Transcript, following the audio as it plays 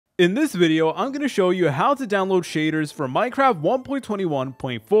In this video, I'm going to show you how to download shaders for Minecraft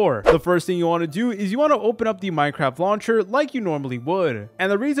 1.21.4. The first thing you want to do is you want to open up the Minecraft launcher like you normally would.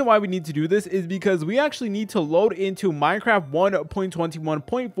 And the reason why we need to do this is because we actually need to load into Minecraft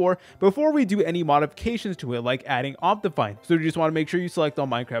 1.21.4 before we do any modifications to it, like adding Optifine. So you just want to make sure you select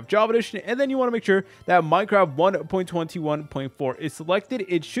on Minecraft Java Edition, and then you want to make sure that Minecraft 1.21.4 is selected.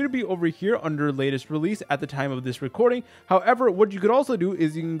 It should be over here under latest release at the time of this recording. However, what you could also do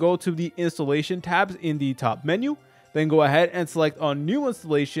is you can go to the installation tabs in the top menu, then go ahead and select on new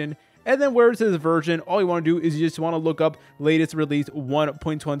installation, and then where it says version, all you want to do is you just want to look up latest release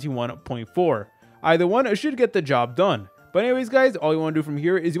 1.21.4. Either one should get the job done. But anyways guys, all you want to do from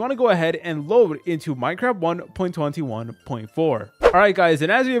here is you want to go ahead and load into Minecraft 1.21.4. Alright guys,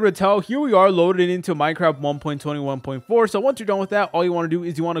 and as you're able to tell, here we are loaded into Minecraft 1.21.4. So once you're done with that, all you want to do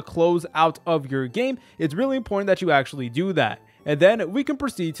is you want to close out of your game. It's really important that you actually do that. And then we can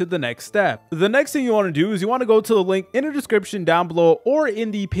proceed to the next step. The next thing you want to do is you want to go to the link in the description down below or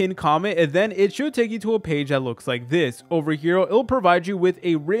in the pinned comment, and then it should take you to a page that looks like this. Over here, it'll provide you with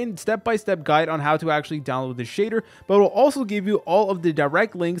a written step-by-step guide on how to actually download the shader, but it'll also give you all of the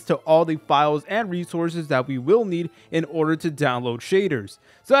direct links to all the files and resources that we will need in order to download shaders.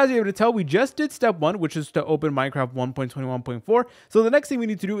 So as you're able to tell, we just did step 1, which is to open Minecraft 1.21.4. So the next thing we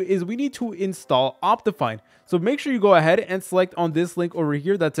need to do is we need to install Optifine. So make sure you go ahead and select on this link over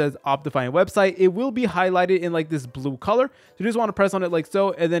here that says Optifine website. It will be highlighted in like this blue color. So you just want to press on it like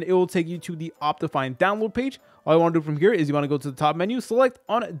so, and then it will take you to the Optifine download page. All you want to do from here is you want to go to the top menu, select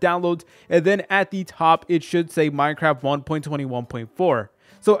on downloads, and then at the top it should say Minecraft 1.21.4.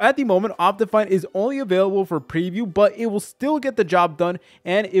 So at the moment, Optifine is only available for preview, but it will still get the job done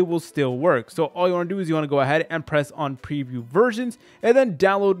and it will still work. So all you want to do is you want to go ahead and press on preview versions and then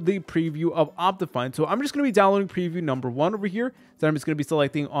download the preview of Optifine. So I'm just going to be downloading preview number 1 over here. So I'm just going to be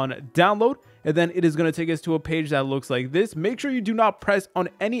selecting on download, and then it is going to take us to a page that looks like this. Make sure you do not press on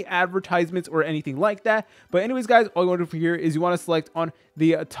any advertisements or anything like that. But anyways, guys, all you want to do from here is you want to select on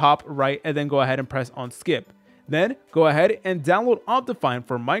the top right and then go ahead and press on skip. Then go ahead and download Optifine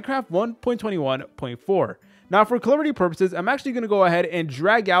for Minecraft 1.21.4. Now for clarity purposes, I'm actually going to go ahead and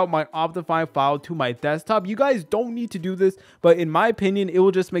drag out my Optifine file to my desktop. You guys don't need to do this, but in my opinion, it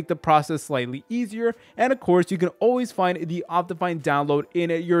will just make the process slightly easier. And of course, you can always find the Optifine download in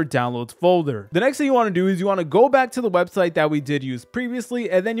your downloads folder. The next thing you want to do is you want to go back to the website that we did use previously,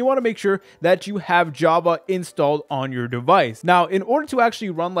 and then you want to make sure that you have Java installed on your device. Now, in order to actually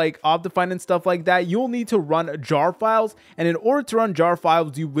run like Optifine and stuff like that, you'll need to run jar files. And in order to run jar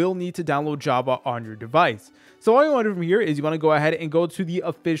files, you will need to download Java on your device. So all you want to do from here is you want to go ahead and go to the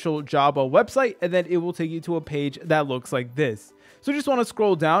official Java website, and then it will take you to a page that looks like this. So you just want to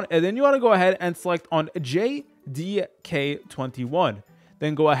scroll down, and then you want to go ahead and select on JDK21.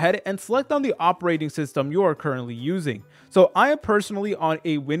 Then go ahead and select on the operating system you are currently using. So I am personally on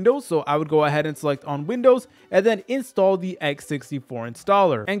a Windows, so I would go ahead and select on Windows and then install the x64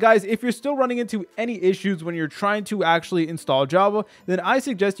 installer. And guys, if you're still running into any issues when you're trying to actually install Java, then I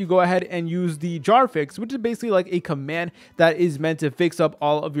suggest you go ahead and use the jarfix, which is basically like a command that is meant to fix up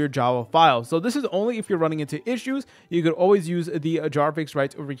all of your Java files. So this is only if you're running into issues. You could always use the jarfix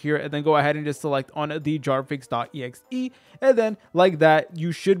right over here, and then go ahead and just select on the jarfix.exe, and then like that,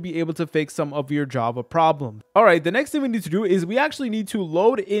 you should be able to fix some of your Java problems. All right, the next thing we need to do is we actually need to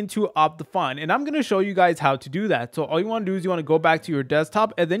load into Optifine, and I'm going to show you guys how to do that. So all you want to do is you want to go back to your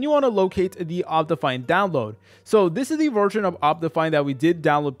desktop, and then you want to locate the Optifine download. So this is the version of Optifine that we did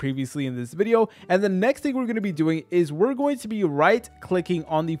download previously in this video, and the next thing we're going to be doing is we're going to be right clicking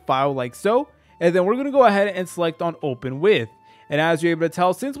on the file like so, and then we're going to go ahead and select on open with. And as you're able to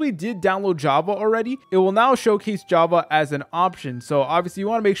tell, since we did download Java already, it will now showcase Java as an option. So obviously you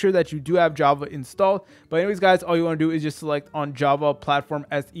want to make sure that you do have Java installed. But anyways, guys, all you want to do is just select on Java Platform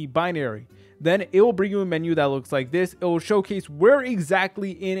SE Binary. Then it will bring you a menu that looks like this. It will showcase where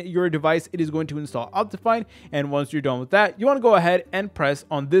exactly in your device it is going to install Optifine. And once you're done with that, you want to go ahead and press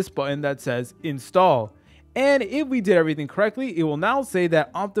on this button that says install. And if we did everything correctly, it will now say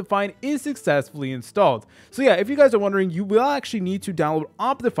that Optifine is successfully installed. So yeah, if you guys are wondering, you will actually need to download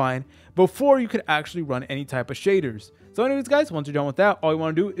Optifine before you could actually run any type of shaders. So anyways, guys, once you're done with that, all you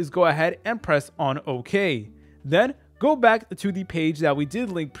want to do is go ahead and press on OK. Then go back to the page that we did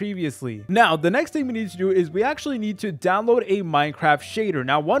link previously. Now, the next thing we need to do is we actually need to download a Minecraft shader.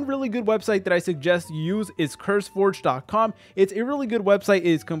 Now, one really good website that I suggest you use is curseforge.com. It's a really good website. It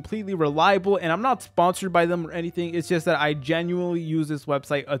is completely reliable, and I'm not sponsored by them or anything. It's just that I genuinely use this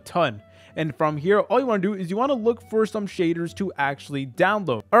website a ton. And from here, all you want to do is you want to look for some shaders to actually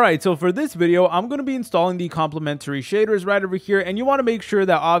download. Alright, so for this video, I'm going to be installing the complementary shaders right over here, and you want to make sure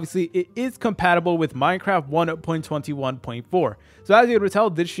that obviously it is compatible with Minecraft 1.21.4. So as you can tell,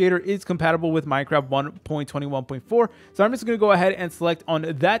 this shader is compatible with Minecraft 1.21.4. So I'm just going to go ahead and select on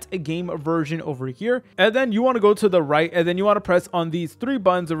that game version over here. And then you want to go to the right, and then you want to press on these three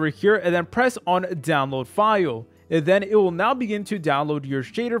buttons over here, and then press on download file. And then it will now begin to download your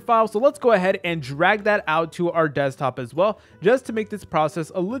shader file. So let's go ahead and drag that out to our desktop as well, just to make this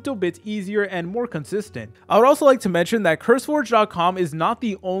process a little bit easier and more consistent. I would also like to mention that CurseForge.com is not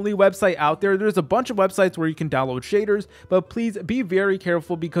the only website out there. There's a bunch of websites where you can download shaders, but please be very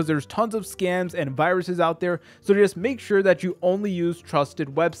careful because there's tons of scams and viruses out there. So just make sure that you only use trusted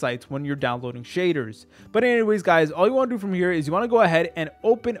websites when you're downloading shaders. But anyways, guys, all you want to do from here is you want to go ahead and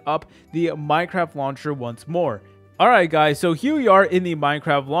open up the Minecraft launcher once more. Alright guys, so here we are in the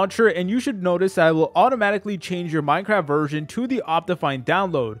Minecraft launcher, and you should notice that it will automatically change your Minecraft version to the Optifine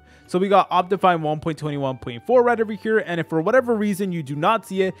download. So we got Optifine 1.21.4 right over here, and if for whatever reason you do not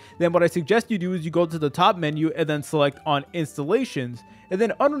see it, then what I suggest you do is you go to the top menu and then select on installations. And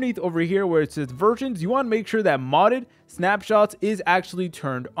then underneath over here where it says versions, you want to make sure that modded snapshots is actually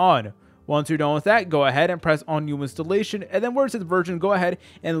turned on. Once you're done with that, go ahead and press on new installation, and then where it says version, go ahead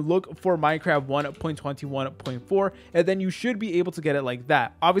and look for Minecraft 1.21.4, and then you should be able to get it like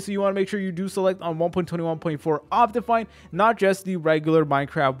that. Obviously, you want to make sure you do select on 1.21.4 Optifine, not just the regular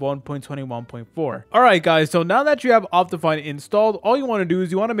Minecraft 1.21.4. Alright guys, so now that you have Optifine installed, all you want to do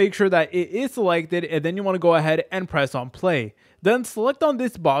is you want to make sure that it is selected, and then you want to go ahead and press on play. Then select on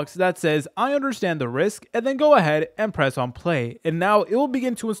this box that says I understand the risk, and then go ahead and press on play. And now it will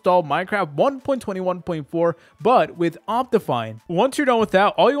begin to install Minecraft 1.21.4 but with Optifine. Once you're done with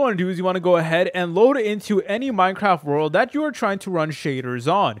that, all you want to do is you want to go ahead and load it into any Minecraft world that you are trying to run shaders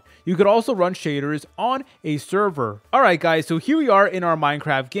on. You could also run shaders on a server. Alright guys, so here we are in our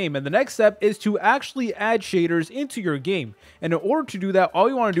Minecraft game, and the next step is to actually add shaders into your game. And in order to do that, all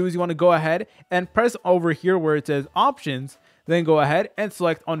you want to do is you want to go ahead and press over here where it says options. Then go ahead and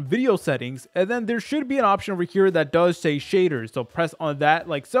select on video settings, and then there should be an option over here that does say shaders. So press on that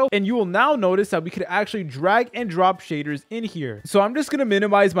like so, and you will now notice that we could actually drag and drop shaders in here. So I'm just going to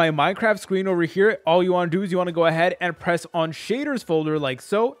minimize my Minecraft screen over here. All you want to do is you want to go ahead and press on shaders folder like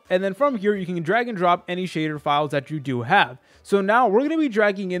so, and then from here you can drag and drop any shader files that you do have. So now we're going to be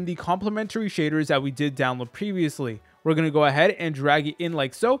dragging in the complementary shaders that we did download previously. We're going to go ahead and drag it in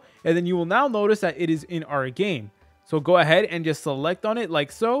like so, and then you will now notice that it is in our game. So go ahead and just select on it like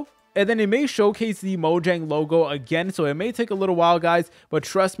so. And then it may showcase the Mojang logo again. So it may take a little while, guys, but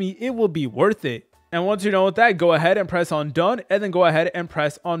trust me, it will be worth it. And once you're done with that, go ahead and press on done, and then go ahead and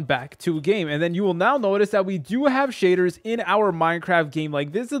press on back to game. And then you will now notice that we do have shaders in our Minecraft game.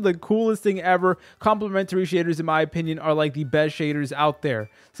 Like, this is the coolest thing ever. Complementary shaders, in my opinion, are like the best shaders out there.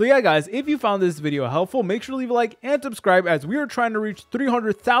 So yeah, guys, if you found this video helpful, make sure to leave a like and subscribe, as we are trying to reach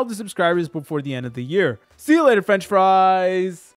 300,000 subscribers before the end of the year. See you later, French fries.